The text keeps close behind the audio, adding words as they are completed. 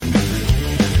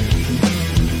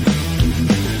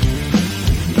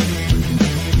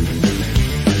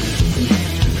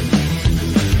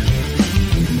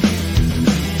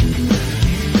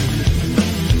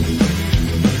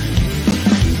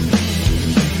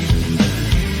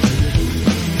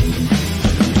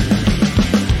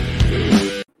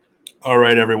All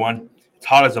right, everyone. It's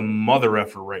hot as a mother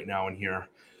effer right now in here.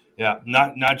 Yeah,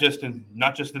 not just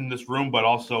in this room, but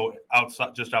also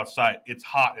outside. Just outside, it's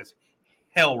hot as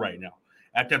hell right now.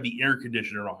 I have to have the air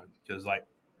conditioner on because,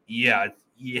 yeah,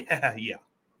 yeah.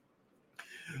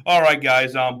 All right,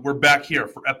 guys. We're back here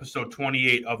for episode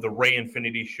 28 of the Ray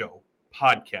Infinity Show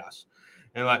podcast.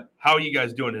 And how are you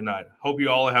guys doing tonight? Hope you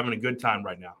all are having a good time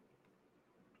right now.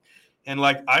 And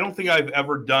I don't think I've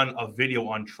ever done a video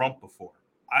on Trump before.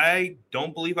 I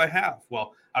don't believe I have.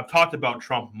 Well, I've talked about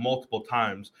Trump multiple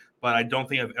times, but I don't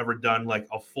think I've ever done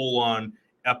a full on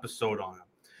episode on him.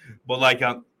 But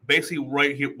basically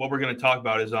right here, what we're going to talk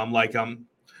about is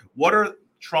what are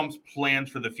Trump's plans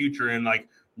for the future, and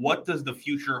what does the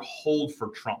future hold for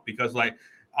Trump? Because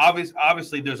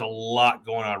obviously there's a lot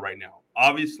going on right now.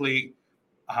 Obviously,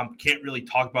 can't really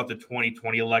talk about the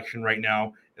 2020 election right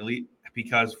now, at least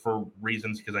because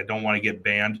I don't want to get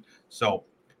banned. So,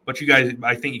 but you guys,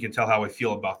 I think you can tell how I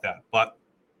feel about that. But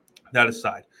that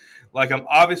aside, I'm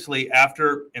obviously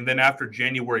after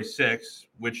January 6th,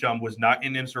 which was not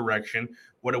an insurrection.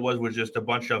 What it was just a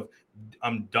bunch of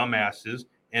dumbasses,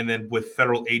 and then with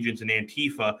federal agents and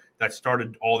Antifa that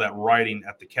started all that rioting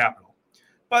at the Capitol.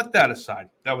 But that aside,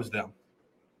 that was them.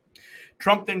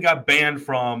 Trump then got banned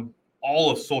from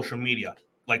all of social media,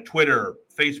 like Twitter,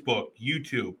 Facebook,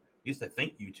 YouTube. At least I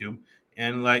think YouTube,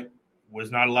 and was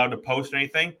not allowed to post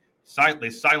anything. They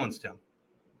silenced him.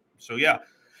 So yeah,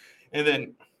 and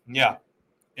then yeah,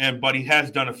 but he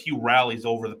has done a few rallies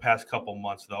over the past couple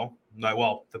months, though.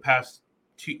 The past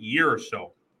 2 year or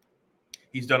so,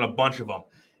 he's done a bunch of them,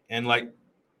 and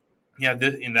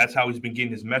and that's how he's been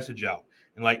getting his message out.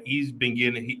 And he's been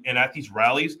getting, and at these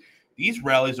rallies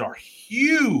are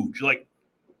huge.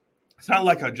 It's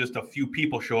not just a few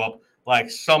people show up,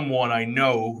 like someone I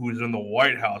know who's in the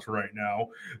White House right now.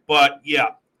 But yeah,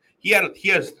 he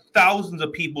has thousands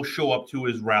of people show up to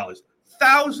his rallies,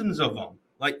 thousands of them.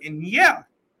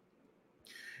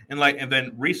 And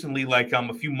then recently,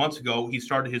 a few months ago, he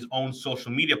started his own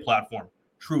social media platform,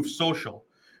 Truth Social,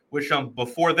 which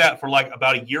before that, for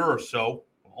about a year or so,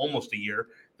 almost a year,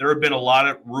 there have been a lot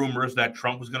of rumors that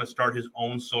Trump was going to start his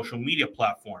own social media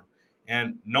platform,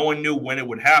 and no one knew when it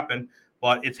would happen,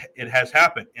 but it has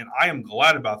happened, and I am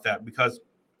glad about that because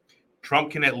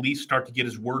Trump can at least start to get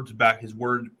his words back, his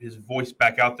voice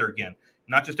back out there again,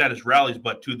 not just at his rallies,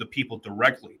 but to the people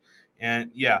directly.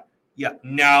 And yeah.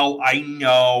 Now I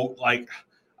know,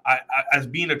 as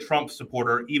being a Trump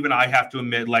supporter, even I have to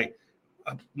admit,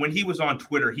 when he was on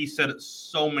Twitter, he said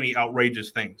so many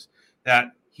outrageous things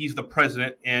that he's the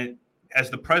president, and as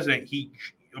the president,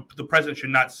 the president should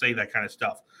not say that kind of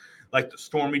stuff. Like the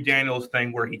Stormy Daniels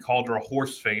thing where he called her a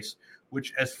horse face,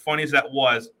 which, as funny as that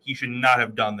was, he should not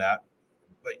have done that.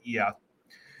 But yeah,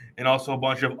 and also a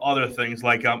bunch of other things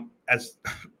as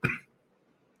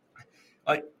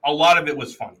a lot of it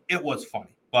was funny. It was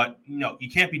funny, but no, you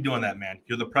can't be doing that, man.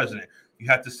 You're the president. You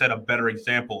have to set a better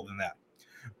example than that.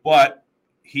 But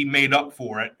he made up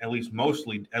for it, at least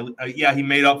mostly. He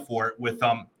made up for it with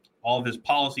all of his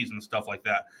policies and stuff like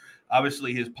that.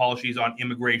 Obviously, his policies on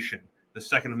immigration, the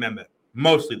Second Amendment,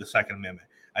 mostly the Second Amendment.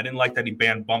 I didn't like that he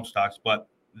banned bump stocks, but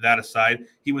that aside,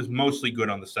 he was mostly good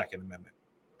on the Second Amendment.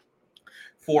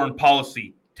 Foreign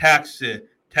policy, taxes,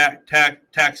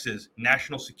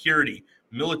 national security,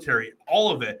 military, all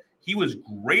of it. He was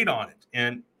great on it,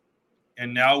 and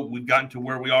now we've gotten to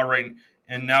where we are right.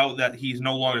 And now that he's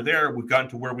no longer there, we've gotten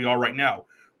to where we are right now.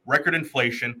 Record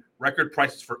inflation, record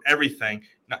prices for everything: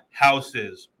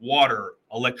 houses, water,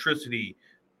 electricity,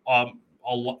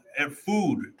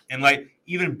 food, and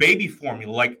even baby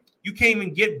formula. You can't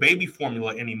even get baby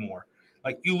formula anymore.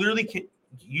 You literally can.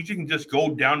 You can just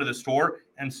go down to the store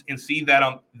and see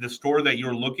that the store that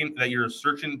you're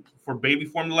searching for baby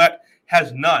formula at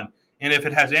has none, and if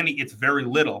it has any, it's very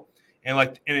little.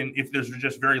 And if there's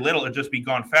just very little, it'll just be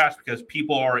gone fast because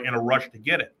people are in a rush to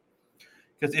get it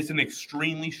because it's an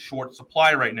extremely short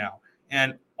supply right now.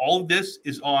 And all of this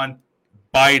is on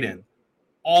Biden.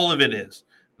 All of it is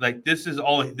this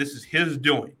is his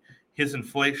doing, his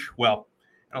inflation. Well,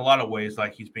 in a lot of ways,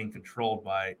 he's being controlled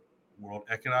by World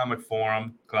Economic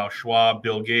Forum, Klaus Schwab,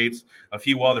 Bill Gates, a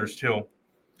few others too.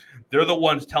 They're the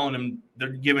ones telling him, they're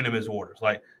giving him his orders.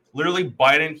 Literally,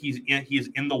 Biden, he's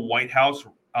in the White House,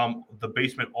 the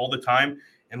basement all the time,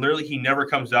 and literally he never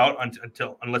comes out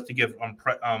unless to give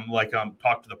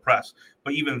talk to the press.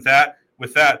 But even that,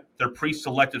 with that, they're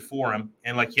pre-selected for him,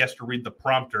 and he has to read the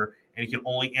prompter, and he can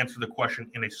only answer the question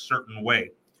in a certain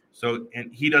way. So,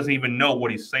 and he doesn't even know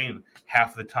what he's saying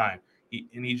half the time.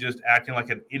 He's just acting like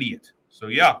an idiot. So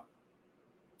yeah,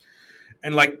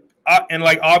 and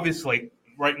obviously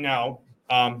right now,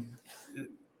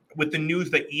 with the news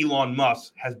that Elon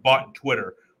Musk has bought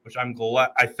Twitter, which I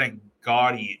thank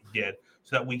God he did,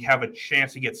 so that we have a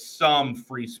chance to get some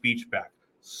free speech back,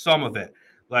 some of it.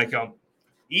 Like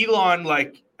Elon,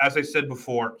 like as I said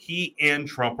before, he and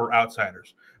Trump are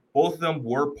outsiders. Both of them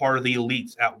were part of the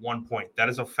elites at one point. That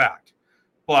is a fact,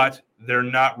 but they're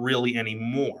not really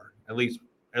anymore. At least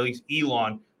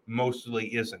Elon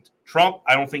mostly isn't. Trump,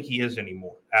 I don't think he is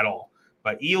anymore at all.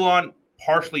 But Elon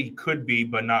partially could be,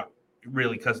 but not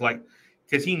really, because Elon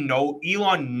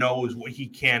knows what he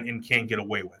can and can't get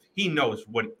away with. He knows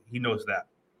that.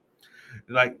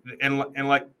 Like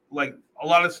a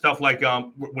lot of stuff, like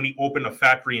when he opened a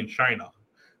factory in China.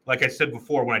 Like I said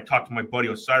before, when I talked to my buddy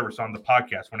Osiris on the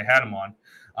podcast, when I had him on,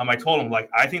 I told him, like,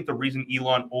 I think the reason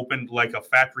Elon opened like a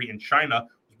factory in China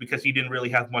was because he didn't really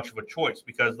have much of a choice,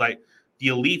 because like the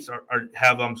elites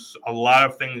have a lot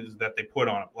of things that they put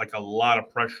on it, like a lot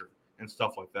of pressure and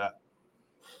stuff like that.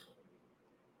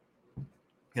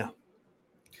 Yeah.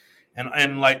 And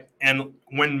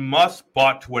when Musk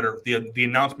bought Twitter, the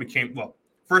announcement came, well,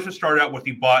 first it started out with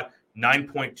he bought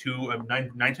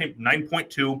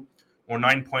 9.2 or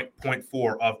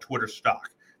 9.4 of Twitter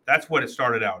stock. That's what it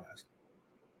started out as.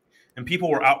 And people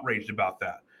were outraged about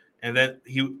that. And then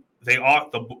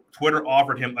Twitter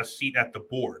offered him a seat at the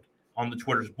board, on the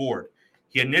Twitter's board.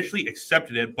 He initially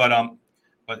accepted it, but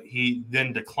he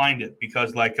then declined it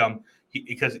because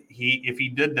if he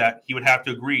did that, he would have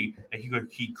to agree that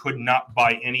he could not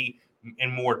buy any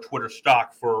more Twitter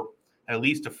stock for at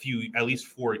least 4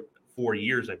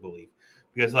 years, I believe.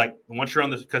 Because like once you're on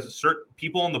this, because certain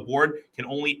people on the board can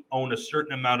only own a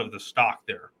certain amount of the stock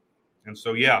there, and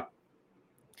so yeah.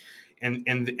 And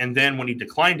then when he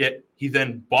declined it, he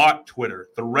then bought Twitter,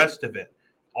 the rest of it,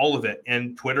 all of it,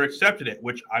 and Twitter accepted it,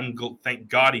 which thank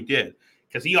God he did,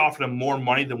 because he offered him more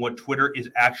money than what Twitter is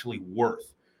actually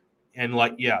worth. And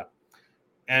like, yeah,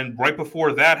 and right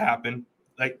before that happened,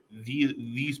 like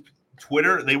these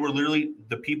Twitter, they were literally,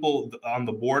 the people on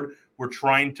the board were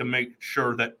trying to make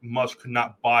sure that Musk could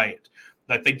not buy it.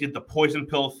 Like they did the poison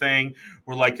pill thing,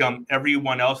 where like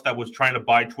everyone else that was trying to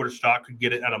buy Twitter stock could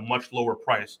get it at a much lower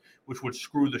price, which would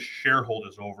screw the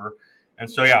shareholders over. And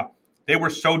so yeah, they were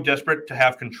so desperate to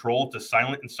have control to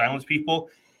silence people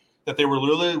that they were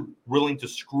literally willing to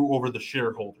screw over the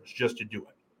shareholders just to do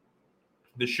it.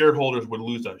 The shareholders would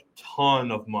lose a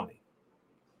ton of money.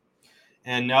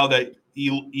 And now that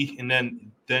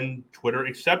then Twitter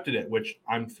accepted it, which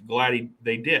I'm glad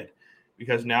they did,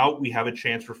 because now we have a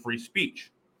chance for free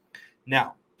speech.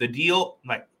 Now, the deal,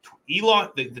 like Elon,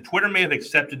 the Twitter may have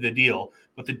accepted the deal,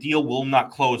 but the deal will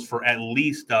not close for at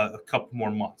least a couple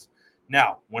more months.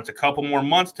 Now, once a couple more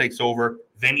months takes over,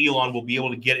 then Elon will be able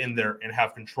to get in there and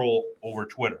have control over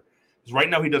Twitter. Because right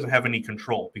now he doesn't have any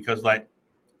control, because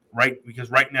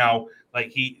right now,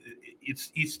 like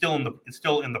he's still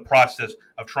in the process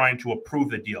of trying to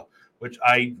approve the deal, which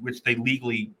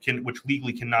legally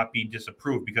cannot be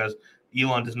disapproved, because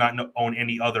Elon does not own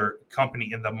any other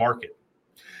company in the market.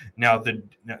 Now,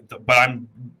 but I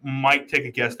might take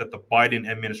a guess that the Biden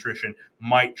administration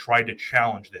might try to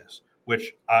challenge this.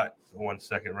 Which, 1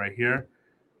 second, right here.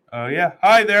 Yeah,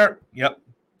 hi there. Yep.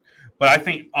 But I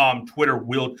think Twitter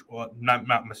will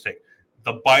not mistake.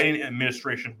 The Biden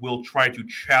administration will try to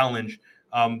challenge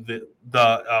the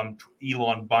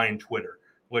Elon buying Twitter,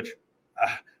 which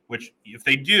if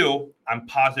they do, I'm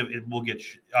positive it will get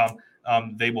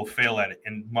they will fail at it,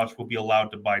 and Musk will be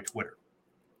allowed to buy Twitter.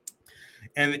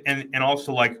 And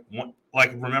also like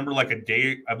remember, like a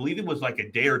day, I believe it was like a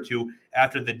day or two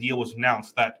after the deal was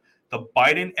announced, that the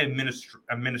Biden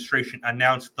administration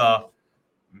announced the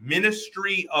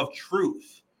Ministry of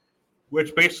Truth,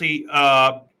 which basically this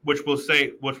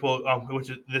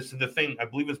is the thing, I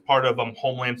believe it's part of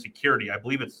Homeland Security. I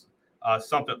believe it's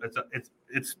something,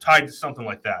 it's tied to something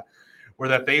like that,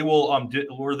 where they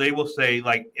will say,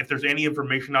 like, if there's any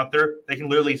information out there, they can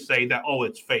literally say that, oh,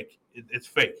 it's fake. It's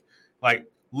fake. Like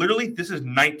literally, this is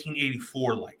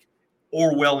 1984, like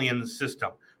Orwellian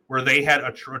system, where they had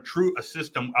a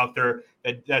system out there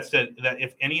that said that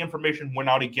if any information went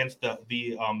out against the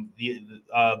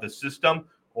system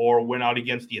or went out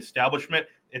against the establishment,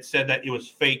 it said that it was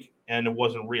fake and it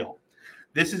wasn't real.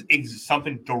 This is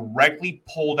something directly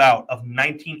pulled out of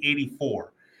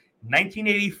 1984.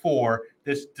 1984,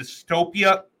 this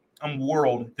dystopia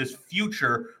world, this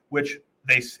future, which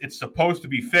it's supposed to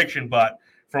be fiction, but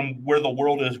from where the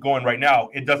world is going right now,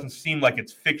 it doesn't seem like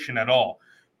it's fiction at all.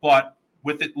 But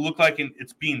with it look like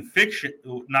it's being fiction,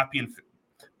 not being,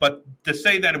 but to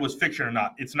say that it was fiction or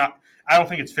not, it's not. I don't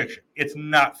think it's fiction. It's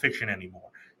not fiction anymore,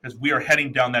 because we are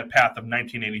heading down that path of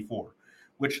 1984,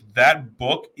 which that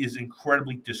book is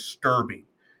incredibly disturbing.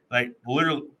 Like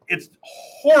literally, it's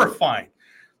horrifying.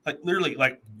 Like literally,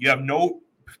 like you have no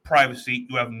privacy.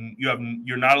 You're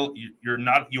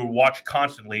watched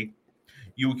constantly.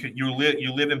 You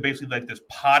live in basically like this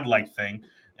pod like thing,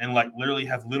 and like literally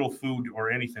have little food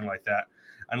or anything like that,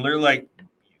 and literally like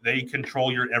they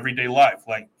control your everyday life.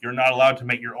 Like you're not allowed to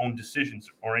make your own decisions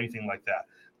or anything like that.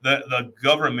 The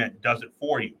government does it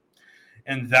for you,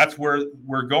 and that's where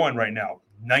we're going right now.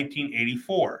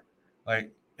 1984.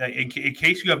 Like in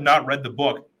case you have not read the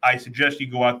book, I suggest you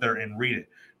go out there and read it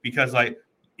because like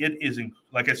it is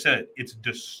like I said, it's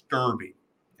disturbing,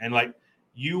 and like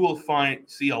you will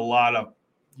see a lot of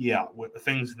with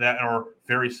things that are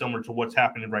very similar to what's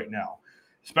happening right now,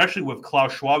 especially with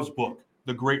Klaus Schwab's book,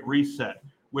 The Great Reset,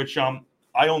 which I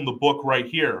own the book right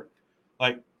here.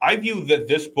 Like I view that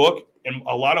this book in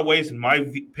a lot of ways, in my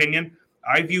opinion,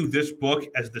 I view this book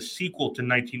as the sequel to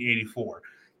 1984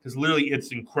 because literally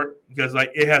it's incredible because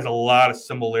like it has a lot of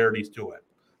similarities to it.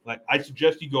 Like I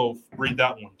suggest you go read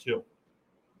that one too.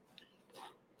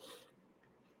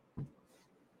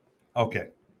 Okay.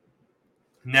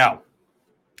 Now,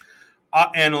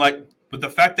 but the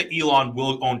fact that Elon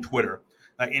will own Twitter,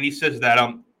 and he says that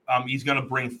he's going to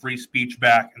bring free speech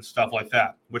back and stuff like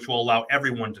that, which will allow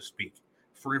everyone to speak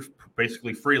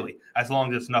basically freely, as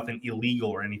long as it's nothing illegal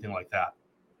or anything like that.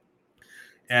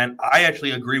 And I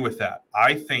actually agree with that.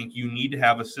 I think you need to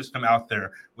have a system out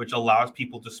there which allows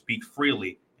people to speak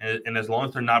freely, and as long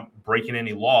as they're not breaking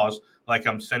any laws, like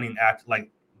I'm sending like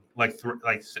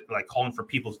calling for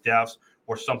people's deaths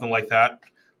or something like that.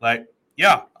 Like,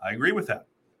 yeah, I agree with that.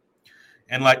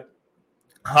 And like,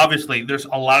 obviously, there's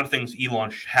a lot of things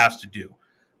Elon has to do.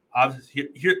 Obviously,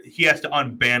 he has to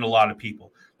unban a lot of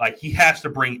people. Like, he has to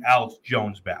bring Alex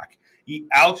Jones back.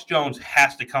 Alex Jones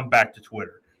has to come back to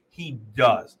Twitter. He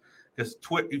does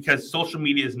because social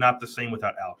media is not the same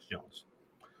without Alex Jones.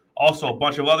 Also, a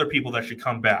bunch of other people that should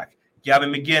come back: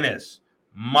 Gavin McInnes,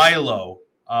 Milo.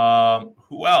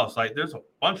 Who else? Like, there's a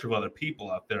bunch of other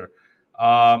people out there.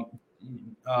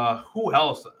 Who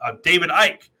else? David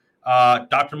Icke,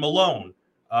 Dr. Malone.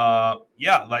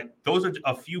 Like those are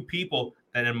a few people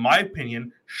that, in my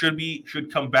opinion,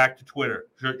 should come back to Twitter.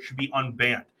 Should be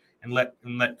unbanned and let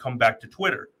come back to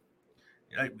Twitter.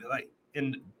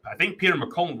 And I think Peter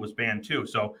McCollum was banned too.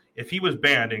 So if he was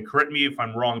banned, and correct me if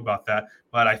I'm wrong about that,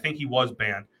 but I think he was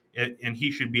banned, and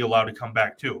he should be allowed to come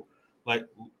back too. Like,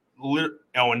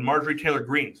 and Marjorie Taylor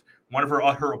Greene's one of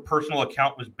her personal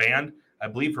account was banned. I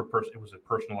believe it was a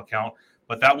personal account,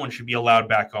 but that one should be allowed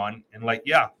back on. And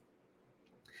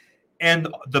and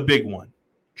the big one,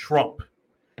 Trump.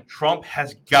 Trump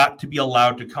has got to be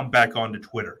allowed to come back onto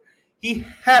Twitter. He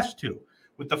has to.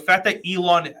 With the fact that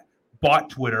Elon bought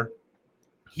Twitter,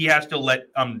 he has to let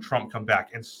Trump come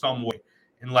back in some way.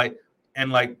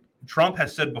 And Trump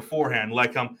has said beforehand,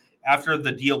 after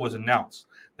the deal was announced,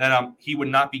 that he would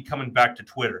not be coming back to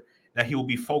Twitter, that he will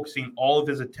be focusing all of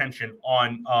his attention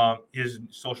on his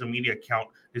social media account,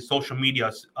 his social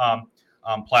media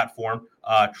platform,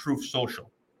 Truth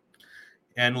Social.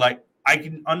 And I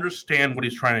can understand what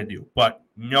he's trying to do, but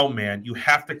no, man, you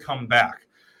have to come back.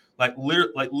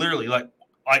 Literally,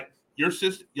 your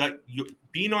sister,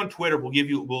 being on Twitter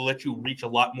will let you reach a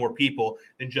lot more people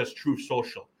than just Truth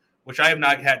Social, which I have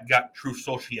not got Truth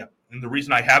Social yet. And the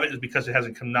reason I haven't is because it has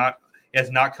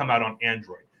not come out on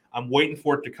Android. I'm waiting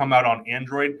for it to come out on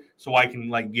Android so I can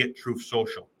get Truth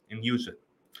Social and use it.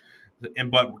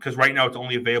 But because right now it's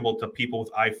only available to people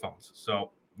with iPhones.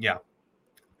 So yeah.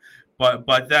 But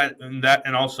that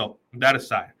also that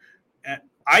aside,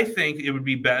 I think it would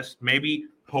be best maybe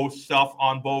post stuff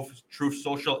on both Truth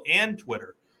Social and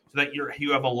Twitter so that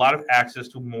you have a lot of access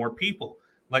to more people.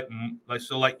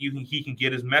 He can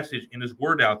get his message and his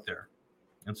word out there.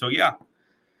 And so yeah.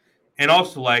 And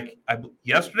also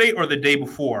yesterday or the day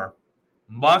before,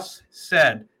 Musk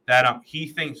said that he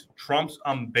thinks Trump's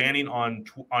banning on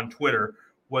Twitter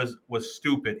was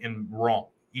stupid and wrong.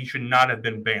 He should not have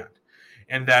been banned.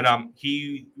 And that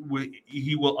he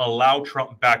will allow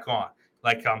Trump back on.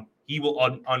 He will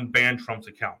unban Trump's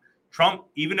account. Trump,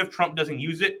 even if Trump doesn't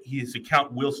use it, his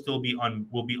account will still be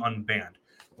unbanned.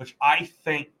 Which I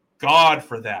thank God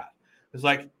for that. It's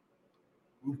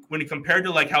when you compared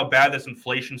to how bad this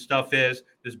inflation stuff is,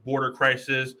 this border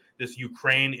crisis, this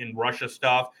Ukraine and Russia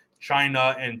stuff,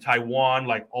 China and Taiwan,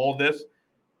 all this,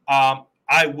 I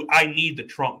need the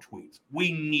Trump tweets.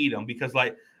 We need them because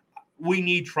we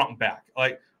need Trump back.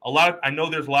 I know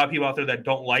there's a lot of people out there that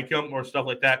don't like him or stuff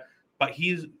like that, but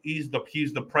he's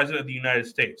the president of the United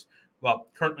States. Well,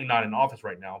 currently not in office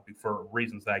right now for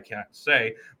reasons that I can't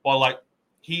say, but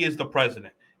he is the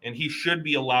president and he should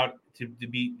be allowed to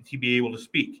be able to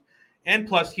speak. And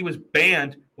plus, he was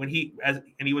banned when he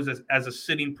was as a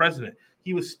sitting president.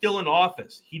 He was still in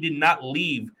office. He did not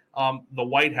leave the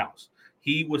White House.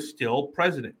 He was still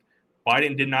president.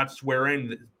 Biden did not swear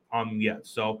in yet,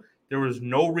 so there was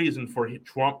no reason for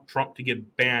Trump to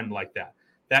get banned like that.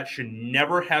 That should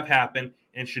never have happened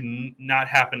and should not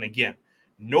happen again.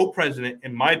 No president,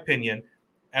 in my opinion,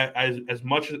 as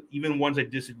much as even ones I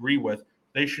disagree with,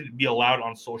 they should be allowed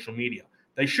on social media.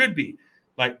 They should be.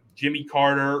 Like Jimmy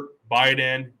Carter,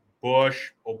 Biden,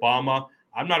 Bush, Obama.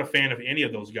 I'm not a fan of any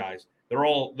of those guys.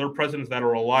 They're presidents that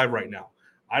are alive right now.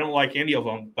 I don't like any of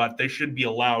them, but they should be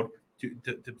allowed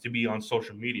to be on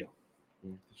social media.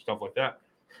 Stuff like that.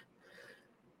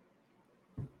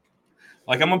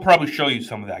 Like, I'm going to probably show you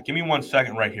some of that. Give me 1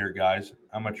 second right here, guys.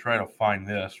 I'm going to try to find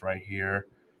this right here.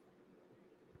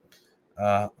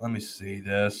 Let me see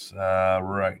this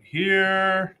right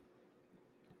here.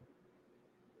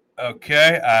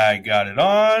 Okay, I got it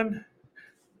on.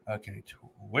 Okay,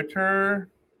 Twitter.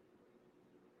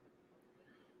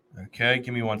 Okay,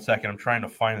 give me 1 second. I'm trying to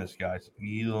find this, guys.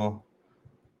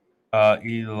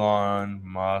 Elon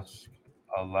Musk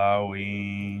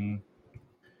allowing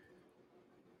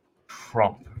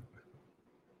Trump.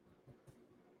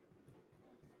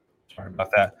 Sorry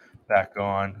about that. Back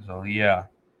on. So yeah.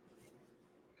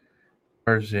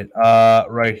 Where's it?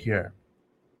 Right here.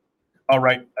 All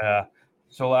right.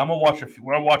 So I'm gonna watch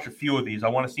a few of these. I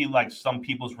want to see like some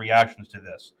people's reactions to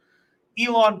this.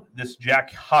 Elon, this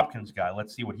Jack Hopkins guy.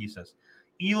 Let's see what he says.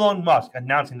 Elon Musk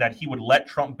announcing that he would let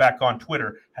Trump back on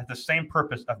Twitter has the same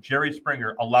purpose of Jerry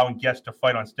Springer allowing guests to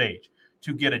fight on stage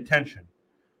to get attention.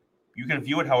 You can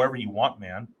view it however you want,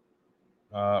 man.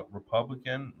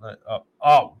 Republican.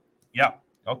 Oh, yeah.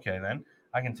 Okay, then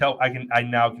I can tell. I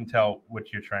now can tell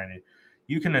what you're trying to.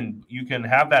 You can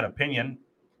have that opinion.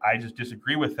 I just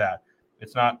disagree with that.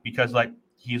 It's not because like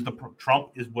was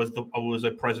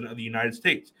a president of the United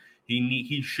States.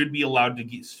 He should be allowed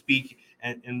to speak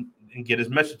and get his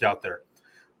message out there.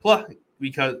 Plus,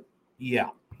 because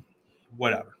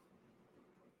whatever.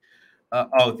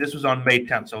 This was on May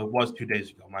 10th, so it was 2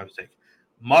 days ago. My mistake.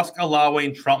 Musk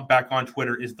allowing Trump back on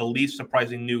Twitter is the least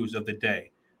surprising news of the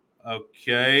day.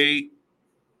 Okay.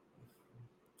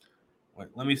 Wait,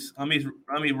 let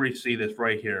me re-see this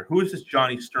right here. Who is this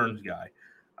Johnny Stearns guy?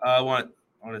 I want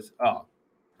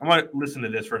to listen to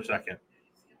this for a second.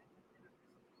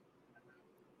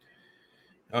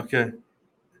 Okay.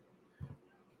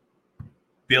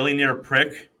 Billionaire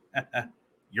prick.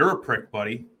 You're a prick,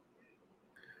 buddy.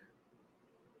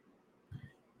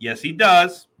 Yes, he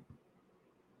does.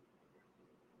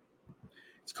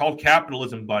 It's called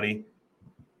capitalism, buddy.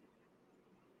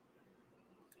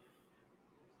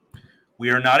 We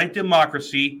are not a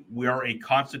democracy. We are a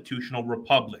constitutional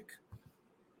republic.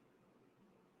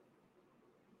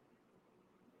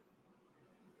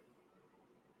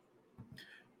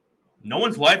 No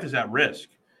one's life is at risk.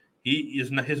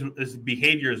 His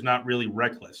behavior is not really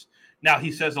reckless. Now,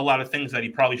 he says a lot of things that he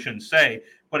probably shouldn't say,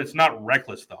 but it's not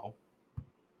reckless, though.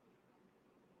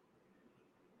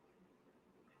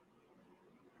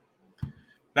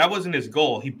 That wasn't his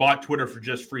goal. He bought Twitter for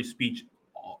just free speech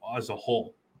as a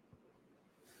whole.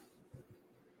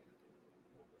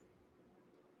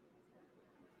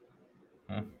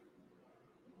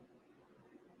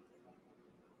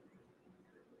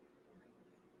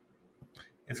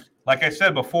 It's like I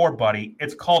said before, buddy,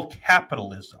 it's called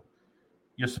capitalism.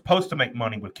 You're supposed to make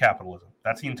money with capitalism.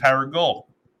 That's the entire goal.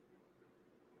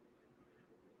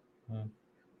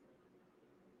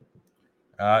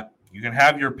 You can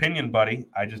have your opinion, buddy.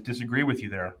 I just disagree with you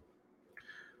there.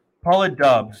 Paula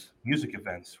Dubs, Music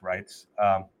Events, writes,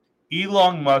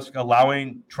 Elon Musk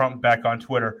allowing Trump back on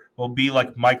Twitter will be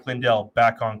like Mike Lindell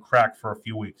back on crack for a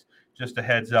few weeks. Just a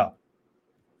heads up.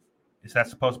 Is that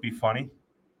supposed to be funny?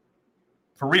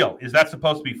 For real, is that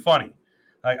supposed to be funny?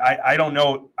 I don't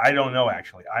know. I don't know,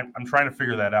 actually. I'm trying to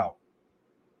figure that out.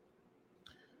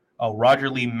 Oh, Roger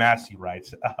Lee Massey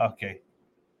writes, okay.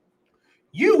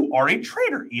 You are a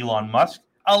traitor, Elon Musk,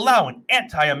 allowing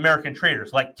anti-American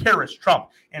traitors like terrorist Trump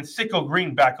and Sicko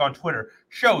Green back on Twitter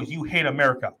shows you hate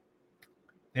America.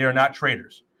 They are not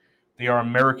traitors. They are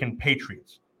American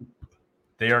patriots.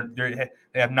 They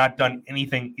have not done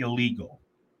anything illegal.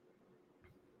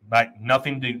 Like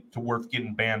nothing to worth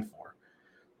getting banned for.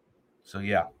 So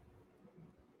yeah.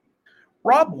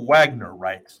 Rob Wagner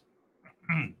writes,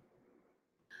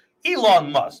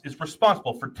 Elon Musk is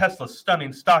responsible for Tesla's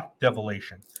stunning stock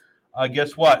devaluation.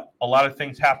 Guess what? A lot of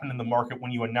things happen in the market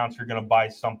when you announce you're going to buy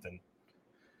something.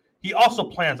 He also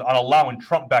plans on allowing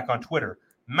Trump back on Twitter.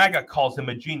 MAGA calls him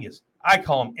a genius. I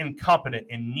call him incompetent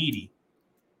and needy.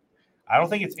 I don't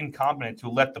think it's incompetent to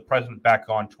let the president back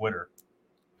on Twitter.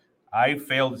 I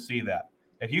fail to see that.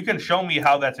 If you can show me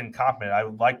how that's incompetent, I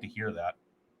would like to hear that.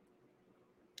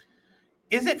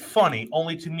 Is it funny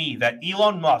only to me that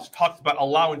Elon Musk talks about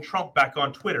allowing Trump back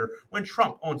on Twitter when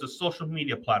Trump owns a social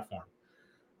media platform?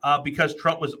 Because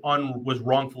Trump was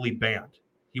wrongfully banned.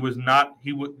 He should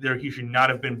not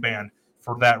have been banned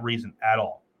for that reason at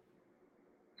all.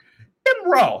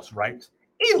 Tim Rawls writes,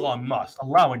 Elon Musk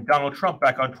allowing Donald Trump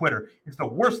back on Twitter is the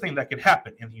worst thing that could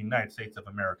happen in the United States of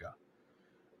America.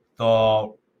 The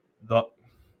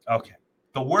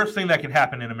worst thing that can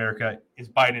happen in America is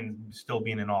Biden still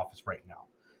being in office right now.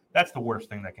 That's the worst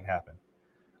thing that can happen.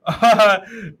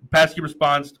 Paskey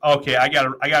responds, okay, I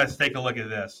gotta take a look at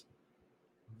this.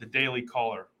 The Daily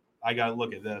Caller. I gotta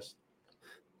look at this.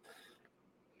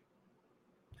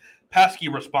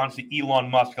 Paskey responds to Elon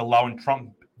Musk allowing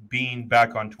Trump being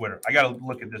back on Twitter. I gotta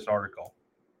look at this article.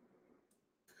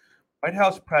 White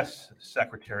House Press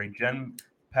Secretary Jen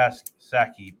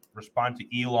Psaki responded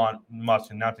to Elon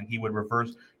Musk announcing he would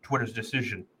reverse Twitter's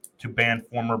decision to ban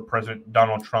former President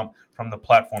Donald Trump from the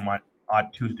platform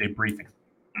on Tuesday briefing.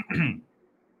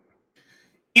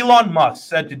 Elon Musk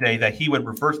said today that he would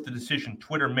reverse the decision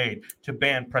Twitter made to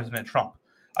ban President Trump.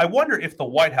 I wonder if the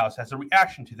White House has a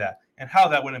reaction to that and how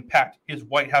that would impact his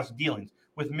White House dealings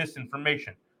with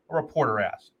misinformation, a reporter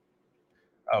asked.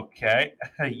 Okay,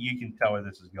 you can tell where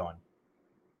this is going.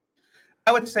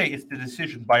 I would say it's the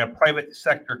decision by a private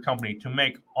sector company to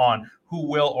make on who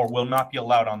will or will not be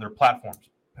allowed on their platforms,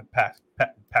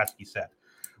 Paskey said.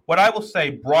 What I will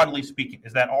say, broadly speaking,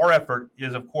 is that our effort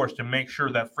is, of course, to make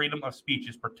sure that freedom of speech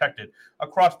is protected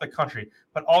across the country,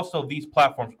 but also these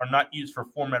platforms are not used for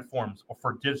format forms or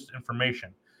for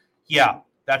disinformation. Yeah,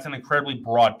 that's an incredibly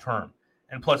broad term.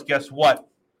 And plus, guess what?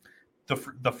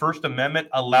 The First Amendment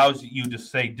allows you to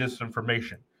say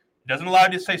disinformation. It doesn't allow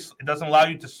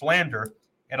you to slander.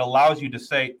 It allows you to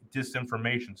say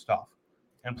disinformation stuff.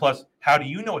 And plus, how do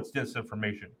you know it's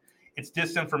disinformation? It's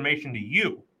disinformation to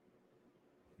you.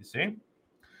 You see?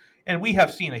 And we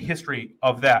have seen a history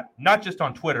of that, not just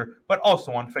on Twitter, but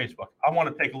also on Facebook. I want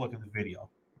to take a look at the video.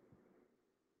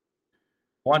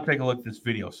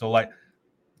 So all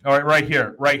right, right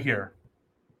here.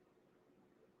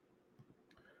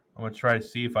 I'm going to try to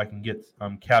see if I can get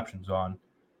captions on.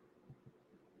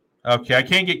 Okay, I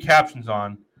can't get captions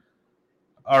on.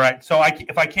 All right, so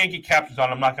if I can't get captions on,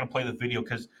 I'm not going to play the video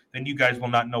because then you guys will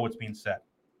not know what's being said.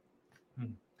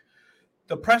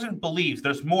 The president believes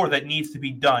there's more that needs to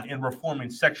be done in reforming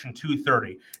Section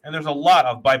 230, and there's a lot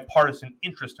of bipartisan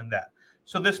interest in that.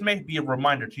 So this may be a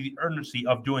reminder to the urgency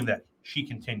of doing that, she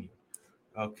continued.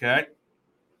 Okay.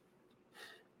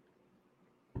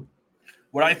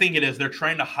 What I think it is, they're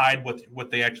trying to hide what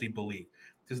they actually believe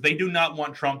because they do not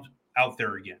want Trump out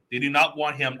there again. They do not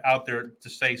want him out there to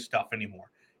say stuff anymore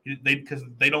because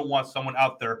they don't want someone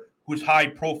out there who's high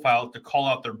profile to call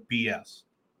out their BS.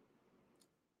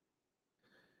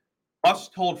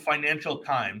 Musk told Financial,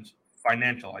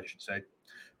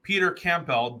 Peter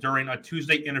Campbell during a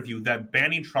Tuesday interview that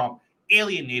banning Trump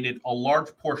alienated a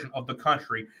large portion of the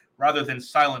country rather than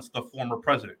silence the former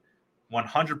president.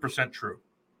 100% true.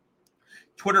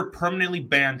 Twitter permanently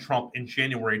banned Trump in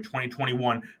January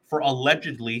 2021 for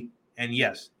allegedly, and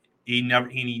yes, he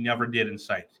never did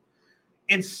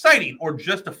inciting or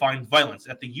justifying violence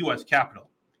at the U.S. Capitol.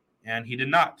 And he did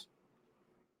not.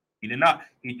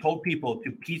 He told people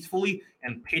to peacefully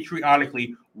and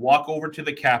patriotically walk over to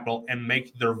the Capitol and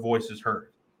make their voices heard.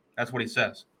 That's what he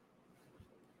says.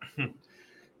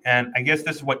 And I guess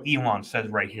this is what Elon says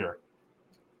right here.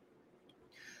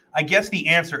 I guess the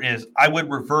answer is I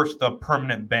would reverse the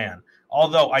permanent ban,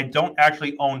 although I don't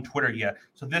actually own Twitter yet,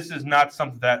 so this is not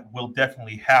something that will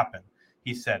definitely happen,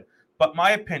 he said. But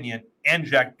my opinion, and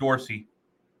Jack Dorsey,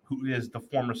 who is the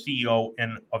former CEO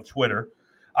of Twitter,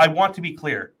 I want to be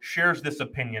clear, shares this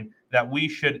opinion that we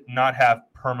should not have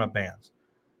perma-bans.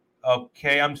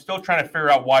 Okay, I'm still trying to figure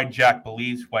out why Jack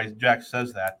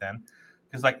says that then.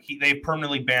 Because they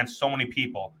permanently banned so many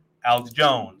people. Alex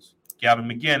Jones, Gavin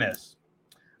McInnes,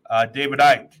 David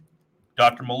Icke,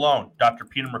 Dr. Malone, Dr.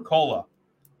 Peter McCullough.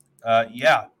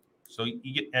 Yeah. So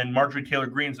you get, and Marjorie Taylor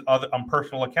Greene's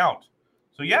personal account.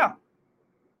 So yeah.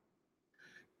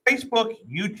 Facebook,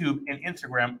 YouTube, and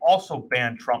Instagram also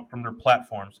banned Trump from their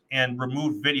platforms and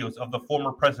removed videos of the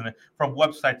former president from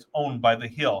websites owned by The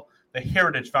Hill, the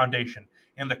Heritage Foundation,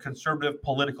 and the Conservative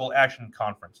Political Action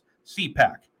Conference,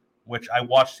 CPAC, which I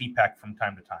watch CPAC from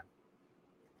time to time.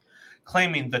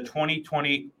 Claiming the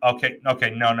 2020, no,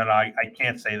 I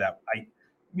can't say that.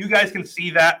 You guys can see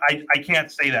that. I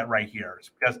can't say that right here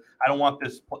because I don't want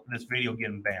this video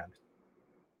getting banned.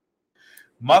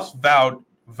 Musk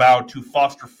vowed to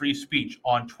foster free speech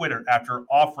on Twitter after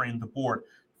offering the board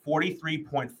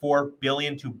 $43.4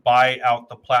 billion to buy out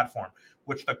the platform,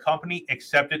 which the company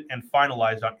accepted and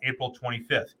finalized on April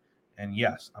 25th. And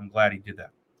yes, I'm glad he did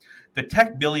that. The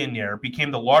tech billionaire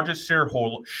became the largest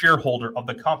shareholder of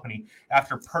the company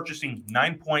after purchasing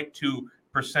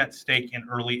 9.2% stake in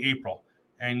early April.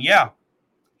 And yeah,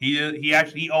 he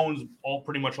actually owns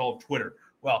pretty much all of Twitter.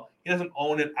 Well, he doesn't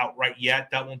own it outright yet.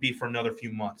 That won't be for another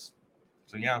few months.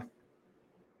 So yeah.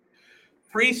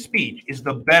 Free speech is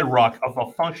the bedrock of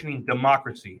a functioning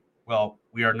democracy. Well,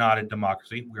 we are not a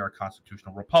democracy. We are a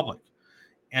constitutional republic.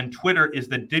 And Twitter is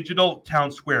the digital town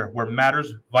square where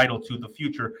matters vital to the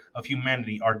future of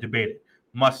humanity are debated,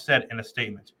 Musk said in a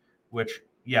statement, which,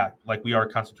 yeah, like we are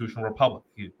a constitutional republic.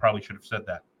 He probably should have said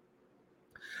that.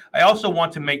 I also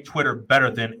want to make Twitter better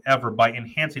than ever by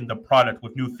enhancing the product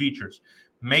with new features,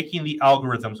 making the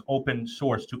algorithms open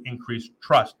source to increase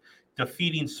trust,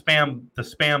 defeating the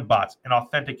spam bots, and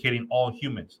authenticating all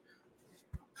humans.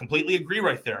 Completely agree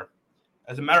right there.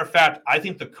 As a matter of fact, I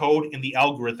think the code in the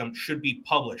algorithm should be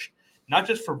published, not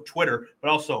just for Twitter, but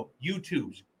also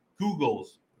YouTube's, Google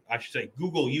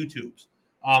YouTube's,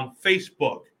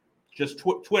 Facebook, just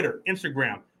Twitter,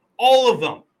 Instagram, all of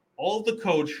them. All of the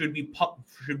code should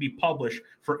be published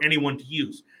for anyone to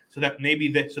use, so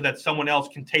that someone else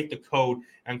can take the code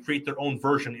and create their own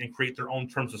version and create their own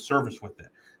terms of service with it.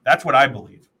 That's what I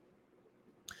believe.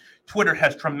 Twitter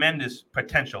has tremendous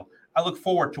potential. I look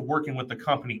forward to working with the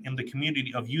company and the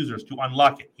community of users to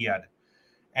unlock it, he added.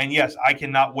 And yes, I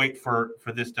cannot wait for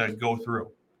this to go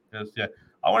through.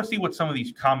 I want to see what some of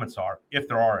these comments are, if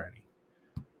there are any.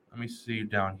 Let me see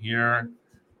down here.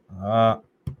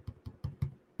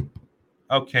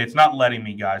 Okay, it's not letting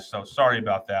me, guys, so sorry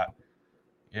about that.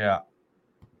 Yeah.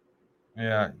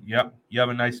 Yep. You have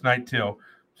a nice night, too.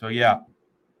 So, yeah.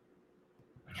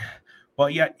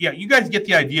 But, yeah, you guys get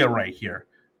the idea right here.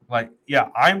 Like, yeah,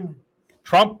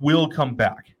 Trump will come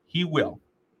back. He will.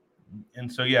 And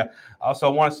so, yeah, also I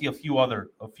want to see a few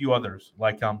others,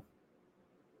 like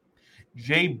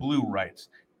Jay Blue writes,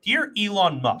 Dear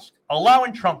Elon Musk,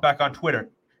 allowing Trump back on Twitter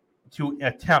to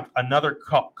attempt another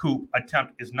coup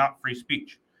attempt is not free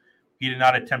speech. He did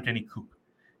not attempt any coup.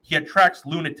 He attracts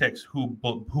lunatics who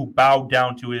bow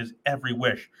down to his every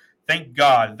wish. Thank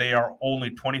God they are only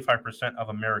 25% of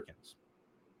Americans.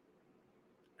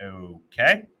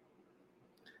 Okay.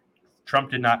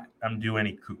 Trump did not do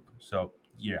any coup. So,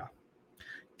 yeah.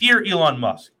 Dear Elon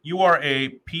Musk, you are a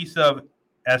piece of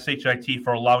shit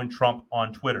for allowing Trump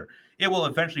on Twitter. It will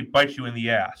eventually bite you in the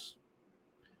ass.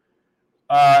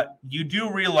 You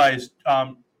do realize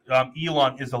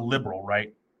Elon is a liberal,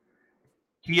 right?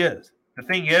 He is. The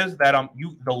thing is that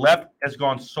the left has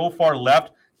gone so far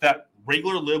left that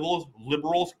regular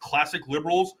liberals, classic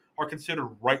liberals, are considered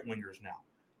right wingers now.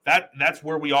 That's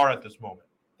where we are at this moment.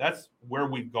 That's where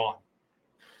we've gone.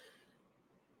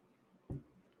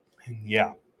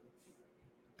 Yeah.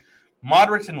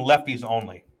 Moderates and lefties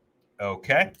only.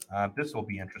 Okay, this will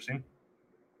be interesting.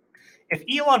 If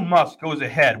Elon Musk goes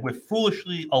ahead with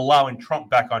foolishly allowing Trump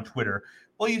back on Twitter,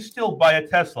 will you still buy a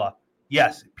Tesla?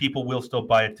 Yes, people will still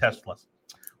buy a Tesla.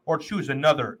 Or choose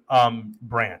another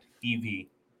brand, EV.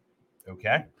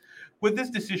 Okay? Would this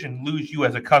decision lose you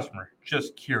as a customer?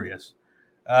 Just curious.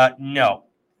 No,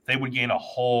 they would gain a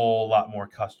whole lot more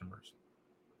customers.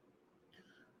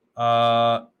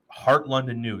 Heart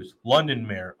London News. London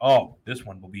Mayor. Oh, this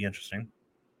one will be interesting.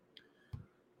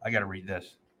 I got to read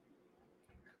this.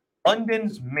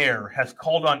 London's mayor has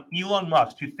called on Elon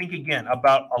Musk to think again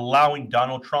about allowing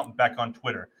Donald Trump back on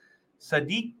Twitter.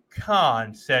 Sadiq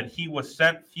Khan said he was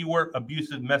sent fewer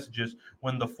abusive messages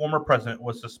when the former president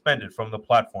was suspended from the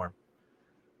platform.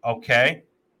 Okay.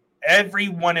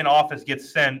 Everyone in office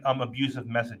gets sent abusive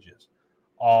messages.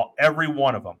 Every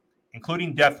one of them,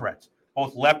 including death threats.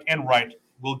 Both left and right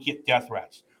will get death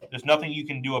threats. There's nothing you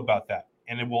can do about that.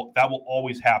 And that will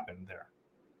always happen there.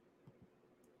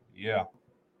 Yeah.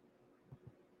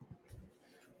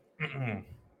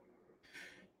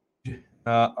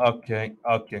 Okay.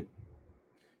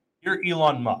 Dear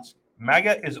Elon Musk,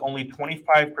 MAGA is only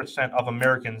 25% of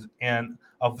Americans, and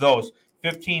of those,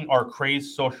 15 are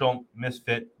crazed social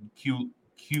misfit Q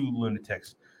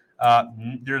lunatics.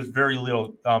 There's very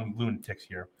little lunatics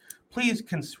here. Please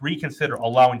reconsider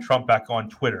allowing Trump back on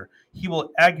Twitter. He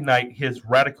will ignite his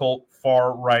radical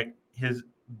far right, his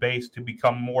base, to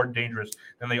become more dangerous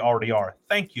than they already are.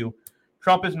 Thank you.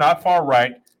 Trump is not far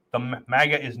right. The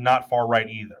MAGA is not far right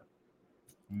either.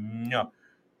 No.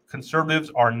 Conservatives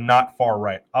are not far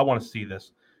right. I want to see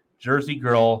this. Jersey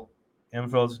Girl,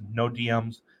 infos, no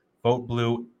DMs, vote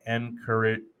blue,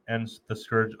 encourage ends the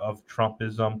scourge of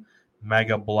Trumpism,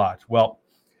 mega blot. Well,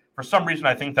 for some reason,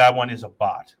 I think that one is a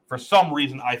bot. For some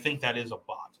reason, I think that is a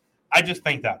bot. I just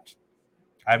think that.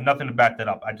 I have nothing to back that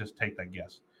up. I just take that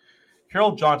guess.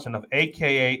 Carol Johnson of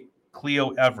AKA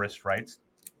Cleo Everest writes,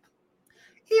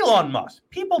 Elon Musk,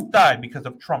 people died because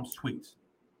of Trump's tweets.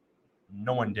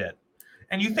 No one did.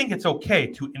 And you think it's okay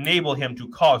to enable him to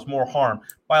cause more harm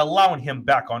by allowing him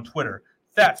back on Twitter?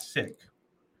 That's sick.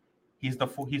 He is the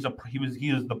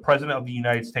president of the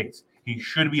United States. He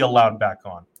should be allowed back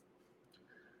on.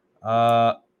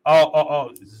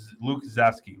 Luke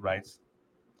Zasky writes,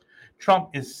 Trump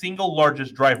is single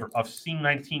largest driver of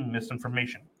C-19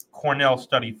 misinformation. Cornell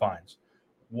study finds.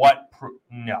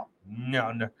 No.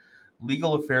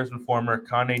 Legal Affairs Informer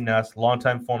Condé Nast,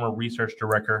 longtime former research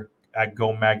director at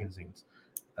Go Magazines,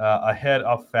 ahead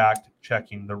of fact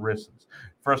checking the risks.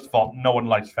 First of all, no one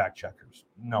likes fact checkers.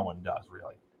 No one does,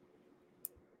 really.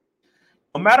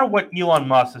 No matter what Elon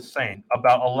Musk is saying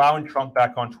about allowing Trump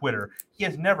back on Twitter, he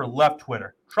has never left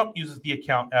Twitter. Trump uses the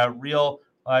account at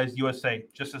Realize USA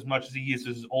just as much as he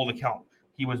uses his old account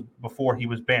before he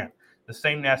was banned. The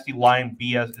same nasty lying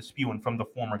BS is spewing from the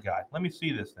former guy. Let me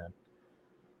see this then.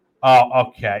 Oh,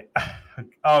 okay.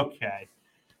 Okay,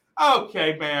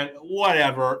 man.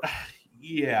 Whatever.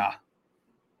 Yeah.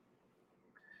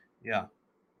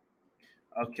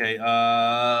 Okay.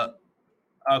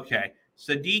 Okay.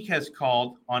 Sadiq has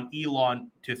called on Elon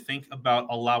to think about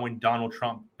allowing Donald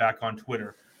Trump back on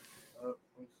Twitter. 1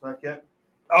 second.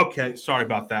 Okay, sorry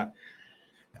about that.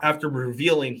 After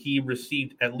revealing he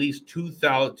received at least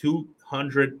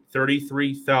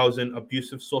 233,000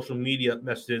 abusive social media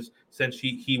messages since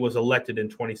he was elected in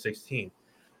 2016.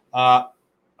 Like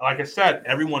I said,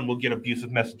 everyone will get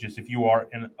abusive messages if you are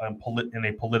in a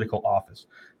political office.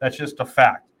 That's just a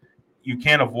fact. You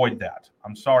can't avoid that.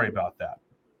 I'm sorry about that,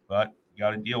 but you got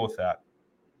to deal with that.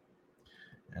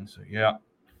 And so, yeah.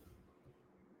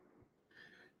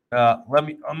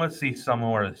 I'm gonna see some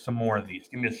more of these.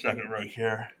 Give me a second right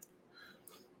here.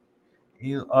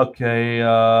 Okay.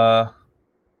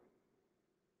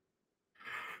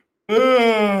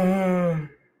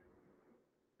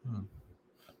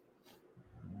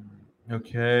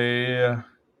 Okay.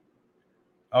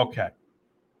 Okay.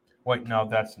 Wait, no,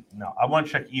 I want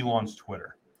to check Elon's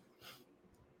Twitter.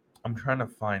 I'm trying to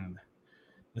find.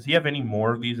 Does he have any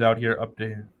more of these out here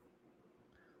updated?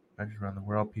 Around the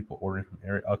world, people ordering from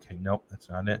area. Okay, nope, that's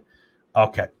not it.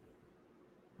 Okay.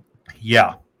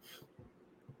 Yeah.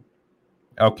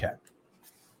 Okay.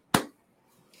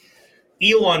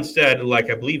 Elon said,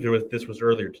 like I believe this was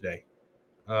earlier today.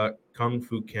 Kung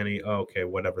Fu Kenny. Okay,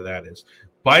 whatever that is.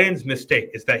 Biden's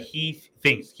mistake is that he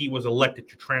thinks he was elected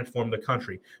to transform the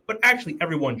country, but actually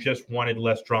everyone just wanted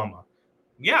less drama.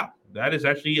 Yeah, that is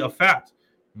actually a fact.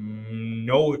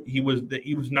 No, he was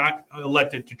not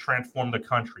elected to transform the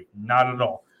country. Not at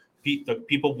all. The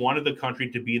people wanted the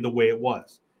country to be the way it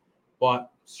was.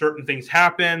 But certain things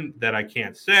happen that I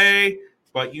can't say,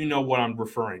 but you know what I'm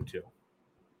referring to.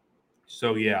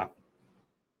 So, yeah.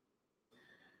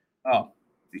 Oh,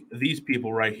 these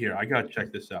people right here. I got to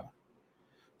check this out.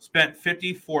 Spent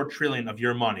 $54 trillion of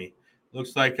your money.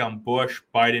 Looks like Bush,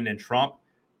 Biden, and Trump.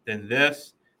 Then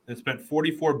this. Then spent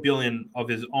 $44 billion of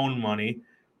his own money.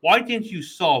 Why didn't you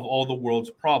solve all the world's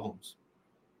problems?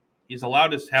 He's allowed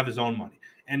to have his own money.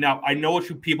 And now I know what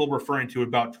you people are referring to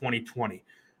about 2020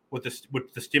 with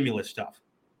the stimulus stuff.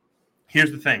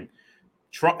 Here's the thing.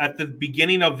 Trump, at the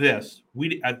beginning of this,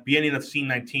 at the beginning of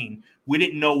C-19, we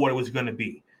didn't know what it was going to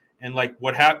be. And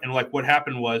what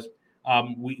happened was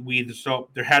so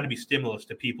there had to be stimulus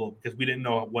to people because we didn't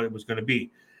know what it was going to be.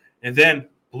 And then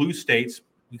blue states,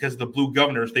 because of the blue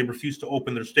governors, they refused to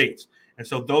open their states. And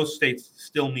so those states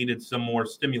still needed some more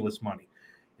stimulus money.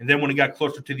 And then when it got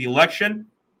closer to the election,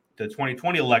 the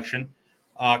 2020 election,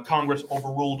 Congress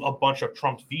overruled a bunch of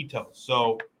Trump's vetoes.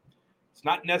 So it's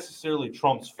not necessarily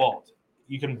Trump's fault.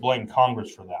 You can blame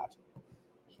Congress for that.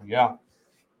 So, yeah.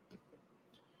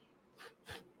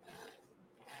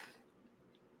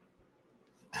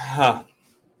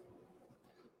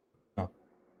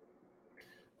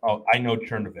 Oh, I know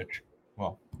Chernovich.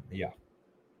 Well, yeah.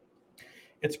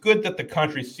 It's good that the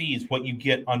country sees what you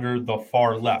get under the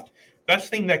far left. Best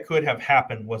thing that could have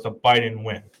happened was a Biden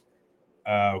win.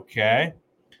 Okay.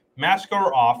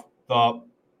 Maskarov,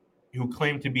 who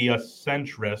claim to be a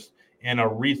centrist and a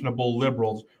reasonable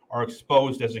liberals, are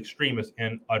exposed as extremists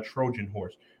and a Trojan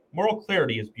horse. Moral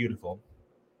clarity is beautiful.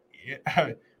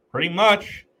 Yeah, pretty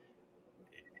much.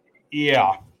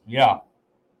 Yeah.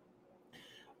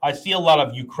 I see a lot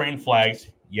of Ukraine flags.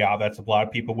 Yeah, that's a lot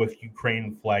of people with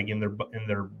Ukraine flag in their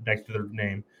next to their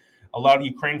name. A lot of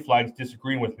Ukraine flags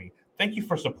disagreeing with me. Thank you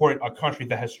for supporting a country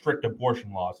that has strict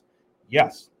abortion laws.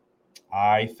 Yes,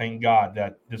 I thank God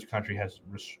that this country has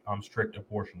strict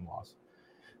abortion laws.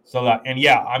 So that, and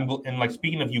yeah, like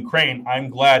speaking of Ukraine, I'm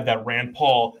glad that Rand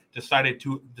Paul decided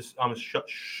to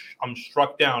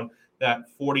struck down that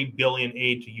 40 billion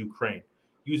aid to Ukraine,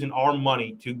 using our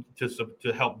money to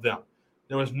help them.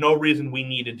 There was no reason we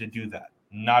needed to do that.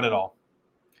 Not at all.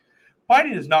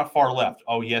 Biden is not far left.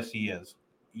 Oh, yes, he is.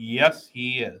 Yes,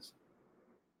 he is.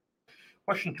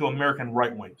 Question to American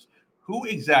right wings: who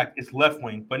exact is left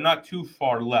wing, but not too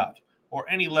far left, or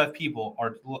any left people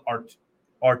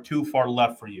are too far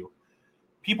left for you?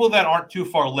 People that aren't too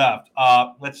far left.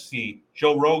 Let's see: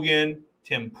 Joe Rogan,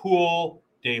 Tim Pool,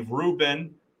 Dave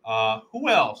Rubin. Who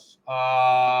else?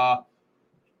 Well,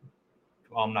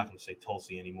 I'm not going to say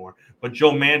Tulsi anymore, but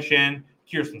Joe Manchin,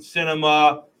 Kirsten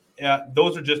Sinema.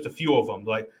 Those are just a few of them.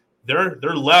 Like they're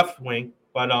left wing,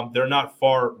 but they're not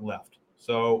far left.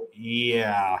 So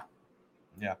yeah.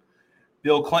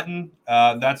 Bill Clinton,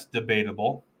 that's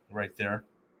debatable right there.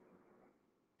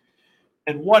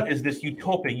 And what is this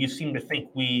utopia you seem to think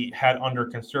we had under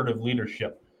conservative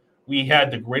leadership? We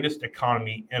had the greatest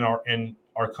economy in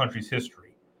our country's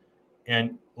history,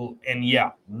 and yeah,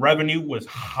 revenue was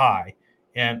high,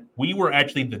 and we were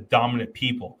actually the dominant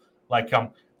people. Like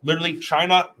literally,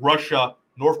 China, Russia,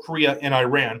 North Korea, and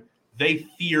Iran, they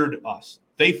feared us.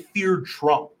 They feared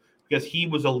Trump because he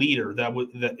was a leader that was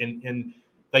that in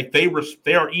like they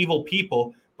are evil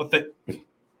people, but that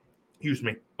excuse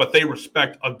me, but they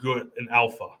respect an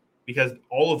alpha because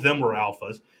all of them were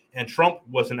alphas, and Trump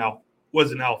was an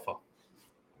alpha.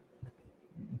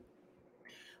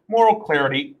 Moral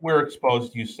clarity, we're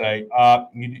exposed, you say.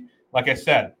 Like I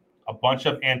said, a bunch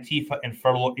of Antifa and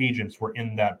federal agents were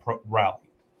in that rally.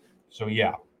 So,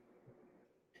 yeah.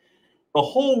 The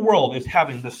whole world is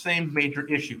having the same major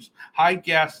issues. High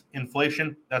gas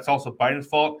inflation, that's also Biden's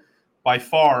fault. By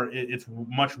far, it's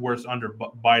much worse under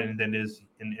Biden than it is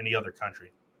in any other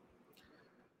country.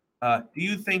 Do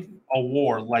you think a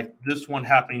war like this one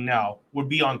happening now would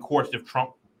be on course if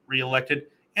Trump reelected?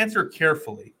 Answer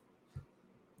carefully.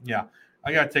 Yeah,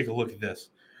 I got to take a look at this.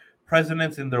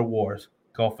 Presidents and their wars.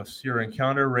 Gulf of Syria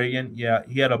encounter, Reagan. Yeah,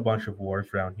 he had a bunch of wars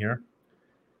around here.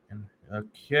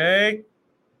 Okay.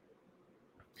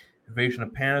 Invasion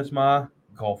of Panama,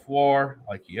 Gulf War.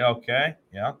 Like, yeah, okay.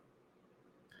 Yeah.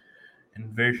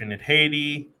 Invasion in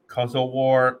Haiti, Kosovo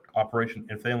War, Operation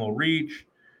Infernal Reach,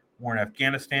 War in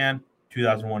Afghanistan,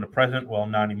 2001 to present. Well,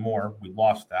 not anymore. We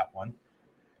lost that one.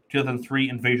 2003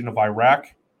 invasion of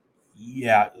Iraq.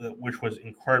 Yeah, which was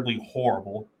incredibly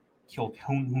horrible. Killed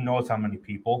who knows how many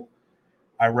people.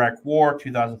 Iraq War,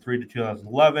 2003 to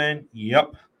 2011.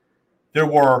 Yep. There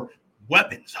were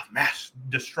weapons of mass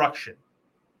destruction.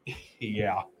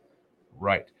 Yeah,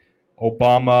 right.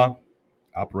 Obama,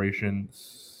 Operation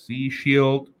Sea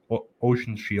Shield,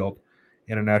 Ocean Shield,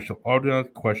 International Ordinance,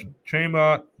 Question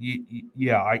Chamber.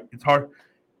 Yeah, it's hard.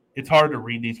 It's hard to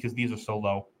read these because these are so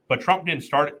low. But Trump didn't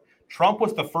start it. Trump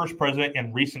was the first president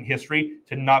in recent history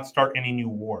to not start any new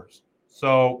wars.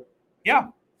 So, yeah.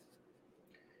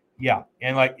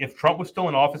 And like if Trump was still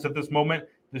in office at this moment,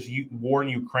 this war in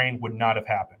Ukraine would not have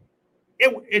happened.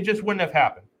 It just wouldn't have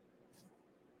happened.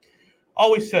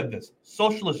 Always said this: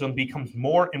 socialism becomes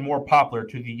more and more popular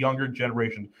to the younger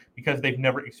generation because they've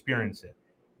never experienced it.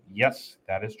 Yes,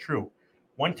 that is true.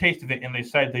 One taste of it and they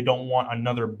decide they don't want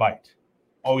another bite.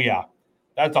 Oh yeah,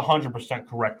 that's 100%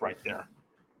 correct right there.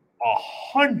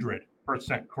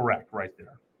 100% correct right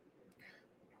there.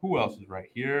 Who else is right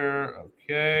here?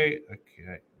 Okay.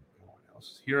 No one else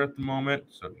is here at the moment.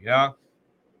 So yeah.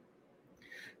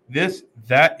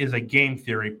 That is a game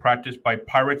theory practiced by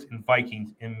pirates and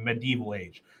Vikings in medieval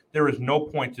age. There is no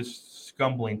point to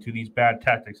scumbling to these bad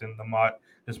tactics in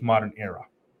this modern era.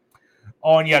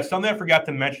 Oh, and yeah, something I forgot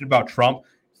to mention about Trump.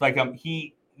 It's like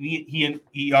he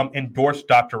endorsed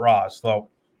Dr. Oz. So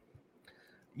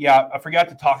yeah, I forgot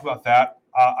to talk about that.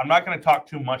 I'm not going to talk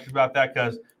too much about that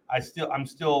because I'm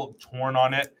still torn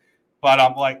on it. But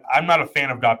I'm not a fan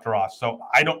of Dr. Oz, so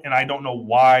I don't know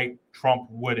why Trump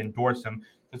would endorse him.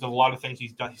 There's a lot of things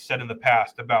he said in the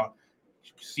past about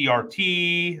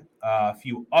CRT, a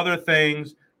few other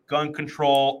things, gun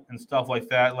control, and stuff like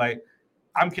that. Like,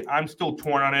 I'm still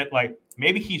torn on it. Like,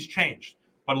 maybe he's changed,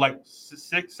 but like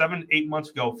 6, 7, 8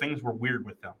 months ago, things were weird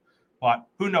with him. But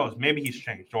who knows? Maybe he's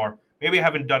changed, or maybe I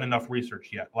haven't done enough research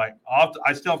yet. Like,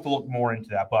 I still have to look more into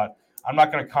that, but I'm not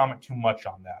going to comment too much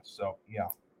on that. So, yeah.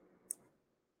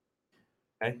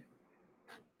 Okay.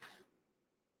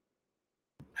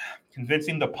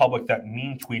 Convincing the public that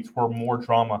mean tweets were more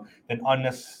drama than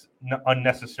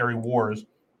unnecessary wars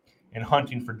and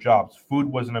hunting for jobs. Food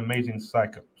was an amazing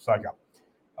cycle.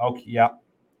 Okay,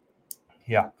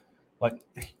 yeah. Like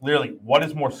literally, what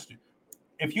is more?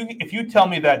 If you tell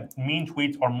me that mean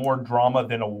tweets are more drama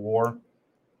than a war,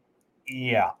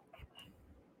 yeah.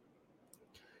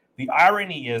 The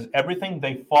irony is everything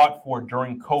they fought for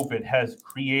during COVID has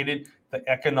created the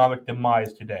economic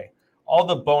demise today. All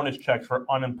the bonus checks for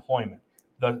unemployment,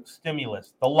 the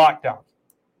stimulus, the lockdowns,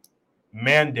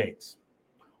 mandates,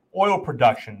 oil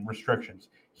production restrictions.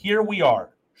 Here we are.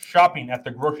 Shopping at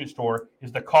the grocery store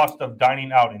is the cost of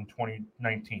dining out in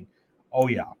 2019. Oh,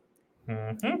 yeah.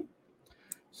 Mm-hmm.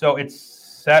 So it's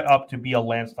set up to be a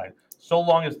landslide. So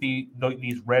long as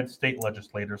these red state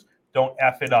legislators don't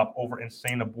F it up over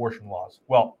insane abortion laws.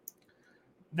 Well,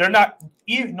 they're not,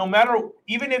 no matter,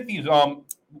 even if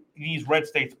these red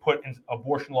states put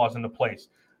abortion laws into place,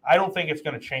 I don't think it's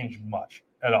going to change much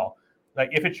at all. Like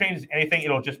if it changes anything,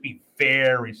 it'll just be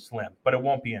very slim, but it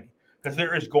won't be any because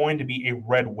there is going to be a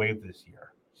red wave this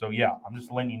year. So yeah, I'm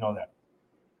just letting you know that.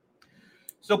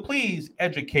 So please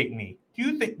educate me. Do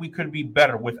you think we could be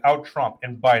better without Trump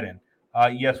and Biden?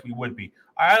 Yes, we would be.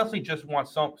 I honestly just want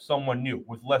someone new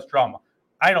with less drama.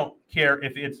 I don't care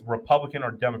if it's Republican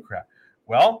or Democrat.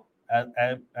 Well,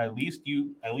 at least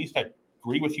I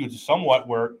agree with you somewhat,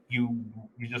 where you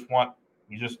just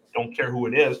don't care who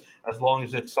it is as long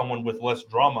as it's someone with less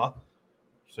drama.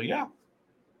 So yeah,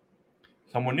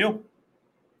 someone new.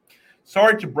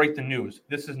 Sorry to break the news.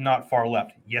 This is not far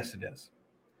left. Yes, it is.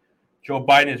 Joe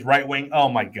Biden is right wing. Oh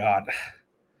my God.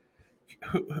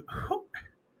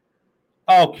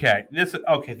 Okay,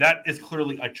 that is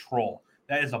clearly a troll.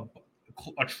 That is a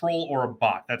troll or a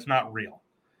bot. That's not real.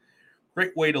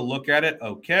 Great way to look at it.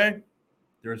 Okay.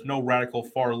 There's no radical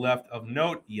far left of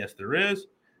note. Yes, there is.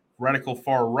 Radical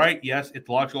far right. Yes, it's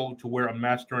logical to wear a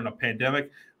mask during a pandemic.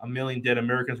 1 million dead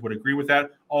Americans would agree with that.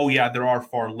 Oh yeah, there are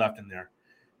far left in there.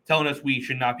 Telling us we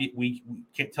should not be, we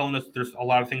can't, telling us there's a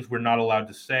lot of things we're not allowed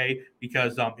to say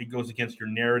because it goes against your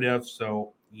narrative.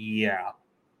 So yeah.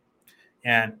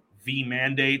 And V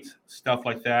mandates, stuff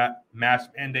like that, mask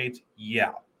mandates,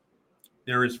 yeah,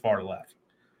 there is far left.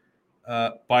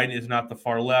 Biden is not the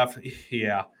far left,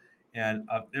 yeah, and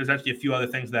there's actually a few other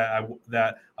things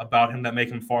that about him that make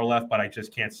him far left, but I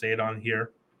just can't say it on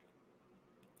here.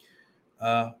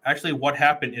 Actually, what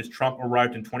happened is Trump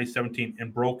arrived in 2017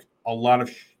 and broke a lot of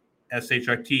shit.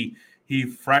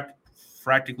 He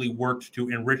practically worked to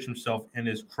enrich himself and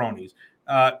his cronies.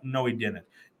 No, he didn't.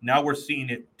 Now we're seeing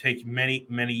it take many,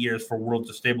 many years for world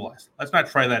to stabilize. Let's not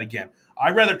try that again.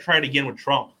 I'd rather try it again with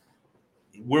Trump.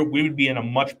 We would be in a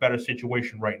much better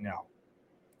situation right now.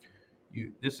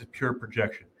 This is pure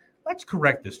projection. Let's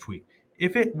correct this tweet.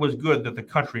 If it was good that the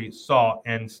country saw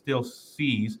and still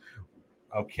sees,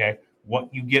 okay,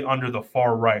 what you get under the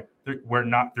far right,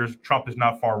 Trump is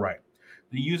not far right.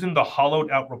 They're using the hollowed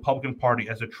out Republican Party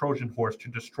as a Trojan horse to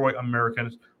destroy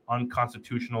Americans'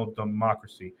 unconstitutional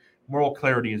democracy. Moral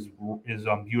clarity is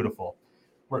beautiful.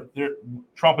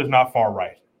 Trump is not far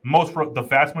right. The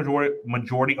vast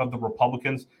majority of the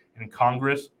Republicans in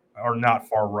Congress are not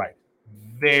far right.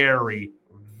 Very,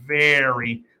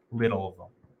 very little of them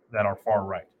that are far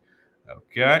right.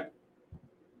 Okay,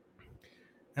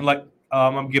 and I'm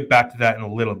gonna get back to that in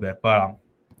a little bit, but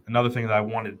another thing that I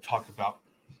wanted to talk about.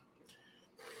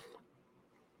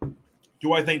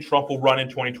 Do I think Trump will run in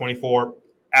 2024?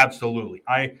 Absolutely.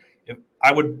 I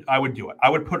would do it. I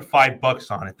would put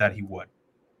 $5 on it that he would.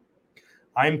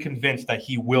 I'm convinced that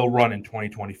he will run in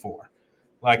 2024.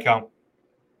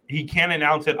 He can't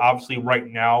announce it obviously right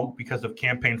now because of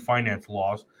campaign finance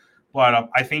laws, but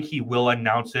I think he will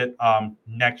announce it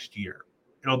next year.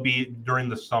 It'll be during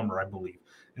the summer, I believe.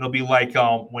 It'll be like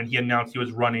when he announced he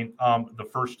was running the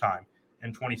first time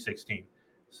in 2016.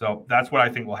 So that's what I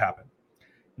think will happen.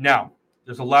 Now,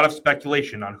 there's a lot of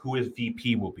speculation on who his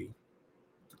VP will be.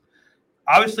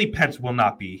 Obviously, Pence will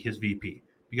not be his VP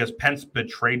because Pence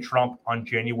betrayed Trump on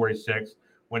January 6th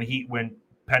when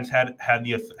Pence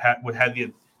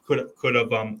could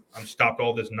have stopped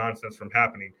all this nonsense from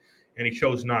happening, and he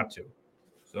chose not to.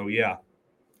 So yeah.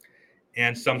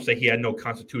 And some say he had no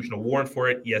constitutional warrant for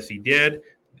it. Yes, he did.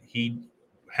 He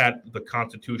had the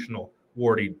constitutional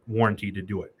warranty to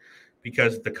do it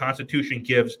because the Constitution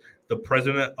gives the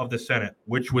president of the Senate,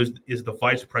 which is the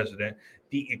vice president,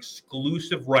 the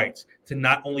exclusive rights to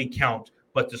not only count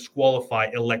but disqualify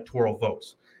electoral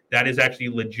votes. That is actually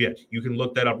legit. You can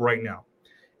look that up right now.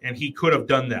 And he could have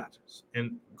done that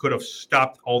and could have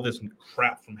stopped all this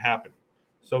crap from happening.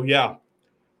 So yeah.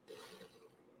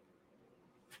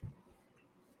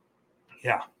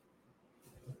 Yeah.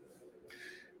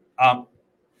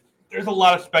 There's a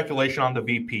lot of speculation on the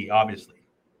VP, obviously.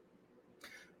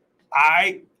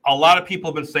 A lot of people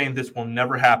have been saying this will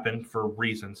never happen for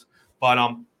reasons, but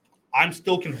I'm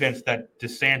still convinced that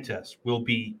DeSantis will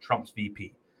be Trump's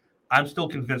VP. I'm still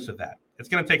convinced of that. It's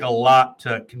going to take a lot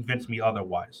to convince me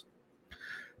otherwise,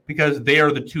 because they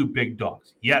are the two big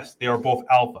dogs. Yes, they are both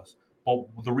alphas, but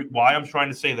why I'm trying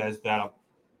to say that is that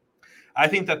I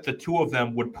think that the two of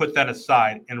them would put that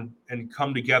aside and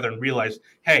come together and realize,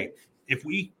 hey, if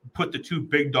we put the two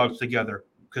big dogs together,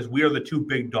 because we are the two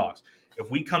big dogs,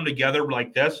 if we come together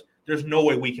like this, there's no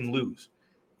way we can lose.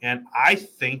 And I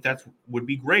think that would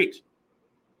be great,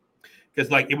 because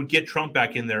like it would get Trump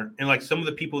back in there, and like some of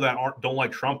the people that don't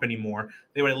like Trump anymore,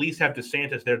 they would at least have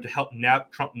DeSantis there to help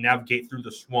Trump navigate through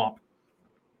the swamp.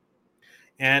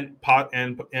 And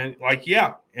like,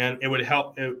 yeah, and it would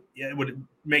help. It would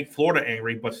make Florida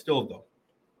angry, but still, though,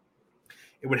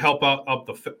 it would help out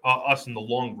us in the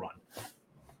long run.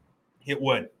 It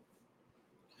would,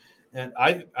 and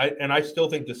I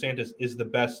still think DeSantis is the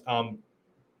best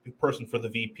person for the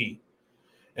VP,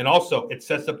 and also it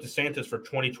sets up DeSantis for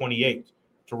 2028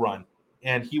 to run,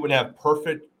 and he would have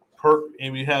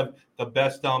and we have the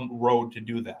best road to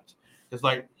do that. It's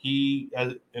like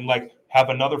have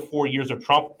another 4 years of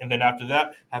Trump, and then after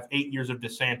that, have 8 years of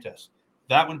DeSantis.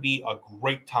 That would be a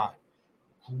great time.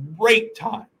 Great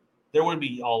time. There would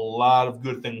be a lot of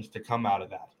good things to come out of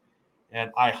that.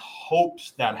 And I hope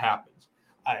that happens.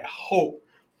 I hope,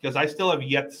 because I still have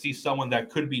yet to see someone that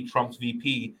could be Trump's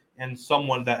VP and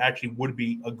someone that actually would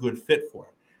be a good fit for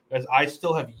him. Because I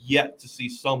still have yet to see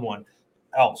someone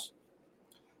else.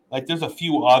 Like, there's a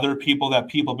few other people that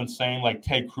people have been saying, like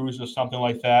Ted Cruz or something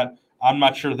like that. I'm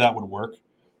not sure that would work.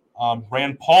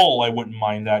 Rand Paul, I wouldn't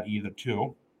mind that either,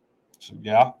 too. So,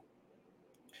 yeah.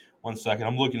 1 second.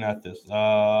 I'm looking at this.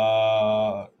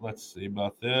 Let's see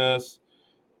about this.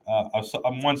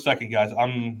 1 second, guys.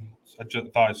 I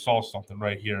just thought I saw something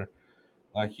right here.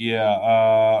 Like,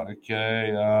 yeah.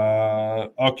 Okay.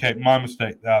 Okay, my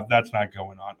mistake. That's not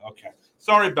going on. Okay.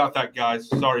 Sorry about that, guys.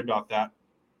 Sorry about that.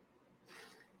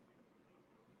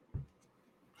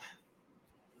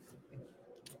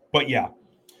 But yeah,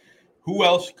 who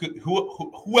else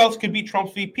could be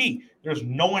Trump's VP? There's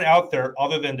no one out there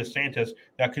other than DeSantis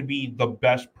that could be the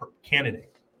best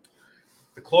candidate.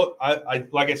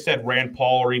 Like I said, Rand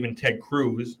Paul or even Ted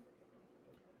Cruz,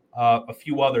 a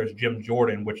few others, Jim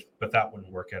Jordan, but that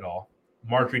wouldn't work at all.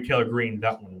 Marjorie Taylor Greene,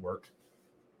 that wouldn't work.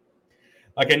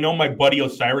 Like, I know my buddy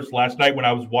Osiris last night when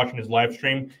I was watching his live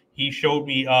stream, he showed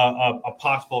me a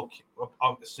possible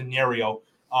scenario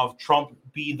of Trump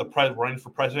being running for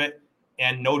president,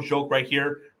 and no joke right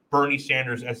here, Bernie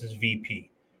Sanders as his VP.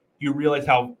 You realize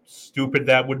how stupid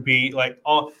that would be? Like,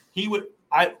 he would.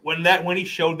 When he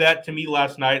showed that to me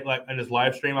last night, like in his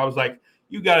live stream, I was like,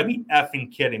 "You got to be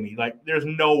effing kidding me!" Like, there's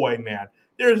no way, man.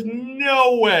 There's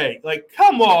no way. Like,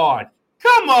 come on.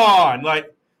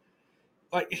 Like,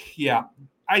 yeah.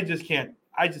 I just can't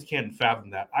fathom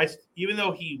that. Even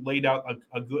though he laid out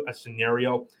a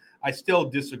scenario, I still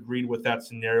disagreed with that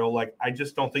scenario. Like, I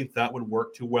just don't think that would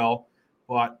work too well.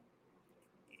 But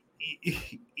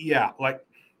yeah, like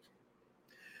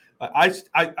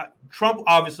Trump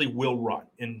obviously will run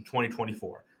in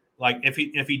 2024. Like, if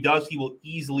he does, he will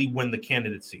easily win the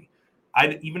candidacy.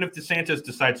 Even if DeSantis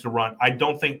decides to run, I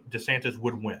don't think DeSantis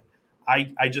would win.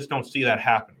 I just don't see that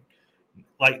happening.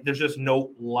 Like, there's just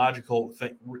no logical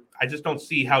thing. I just don't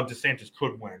see how DeSantis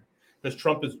could win, because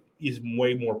Trump is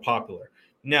way more popular.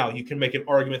 Now, you can make an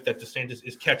argument that DeSantis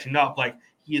is catching up, like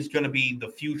he is going to be the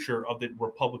future of the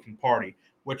Republican Party,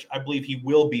 which I believe he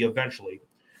will be eventually.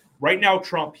 Right now,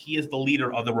 Trump, he is the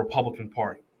leader of the Republican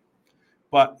Party,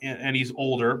 and he's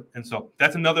older, and so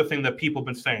that's another thing that people have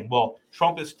been saying. Well,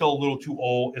 Trump is still a little too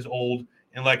old,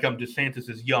 and like DeSantis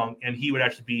is young, and he would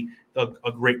actually be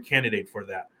a great candidate for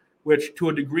that. Which, to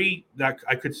a degree, that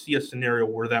I could see a scenario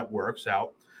where that works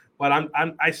out, but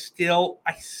I still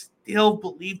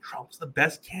believe Trump's the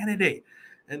best candidate,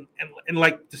 and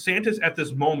like DeSantis at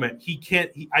this moment,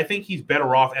 I think he's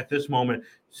better off at this moment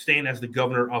staying as the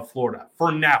governor of Florida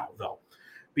for now, though,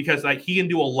 because like he can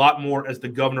do a lot more as the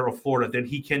governor of Florida than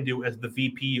he can do as the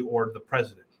VP or the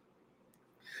president.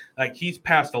 Like, he's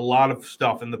passed a lot of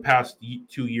stuff in the past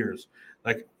 2 years.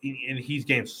 Like, and he's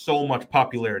gained so much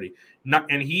popularity.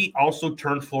 And he also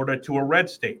turned Florida to a red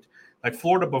state. Like,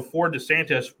 Florida before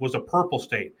DeSantis was a purple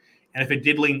state, and if it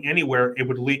did lean anywhere, it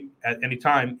would lean at any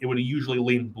time. It would usually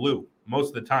lean blue most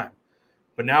of the time.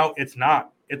 But now it's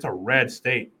not. It's a red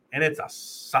state, and it's a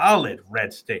solid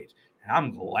red state. And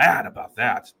I'm glad about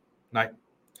that. Like,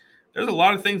 there's a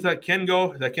lot of things that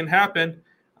can happen.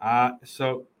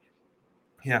 So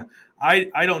yeah.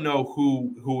 I don't know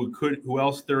who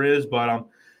else there is, but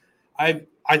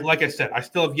like I said, I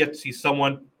still have yet to see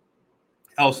someone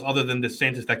else other than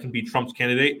DeSantis that can be Trump's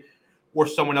candidate, or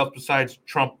someone else besides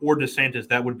Trump or DeSantis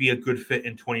that would be a good fit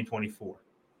in 2024.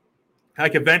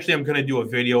 Like eventually, I'm going to do a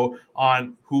video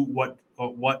on who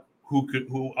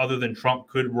other than Trump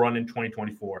could run in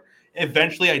 2024.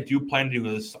 Eventually, I do plan to do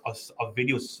a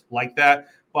video like that,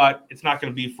 but it's not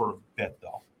going to be for a bit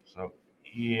though. So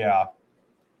yeah,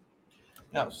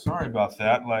 sorry about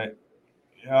that. Like,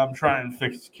 I'm trying to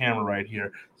fix the camera right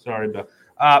here. Sorry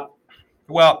about.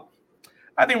 Well,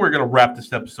 I think we're gonna wrap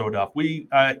this episode up.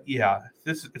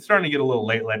 It's starting to get a little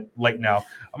late now.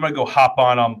 I'm gonna go hop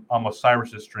on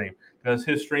Osiris's stream because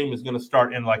his stream is gonna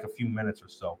start in like a few minutes or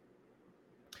so.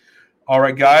 All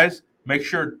right, guys, make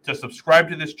sure to subscribe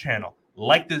to this channel,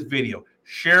 like this video,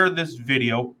 share this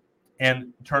video,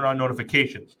 and turn on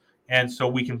notifications, and so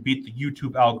we can beat the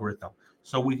YouTube algorithm.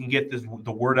 So we can get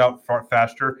the word out far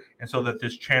faster, and so that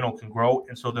this channel can grow,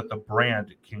 and so that the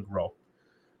brand can grow.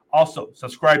 Also,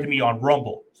 subscribe to me on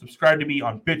Rumble, subscribe to me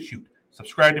on BitChute,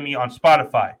 subscribe to me on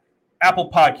Spotify,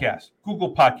 Apple Podcasts,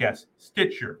 Google Podcasts,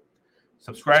 Stitcher.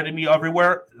 Subscribe to me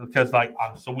everywhere because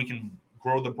so we can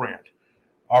grow the brand.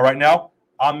 All right, now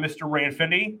I'm Mr. Ray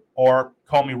Infinity, or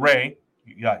call me Ray.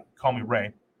 Yeah, call me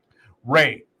Ray.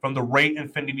 Ray from the Ray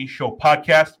Infinity Show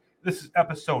podcast. This is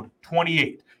episode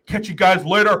 28. Catch you guys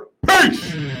later.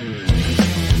 Peace!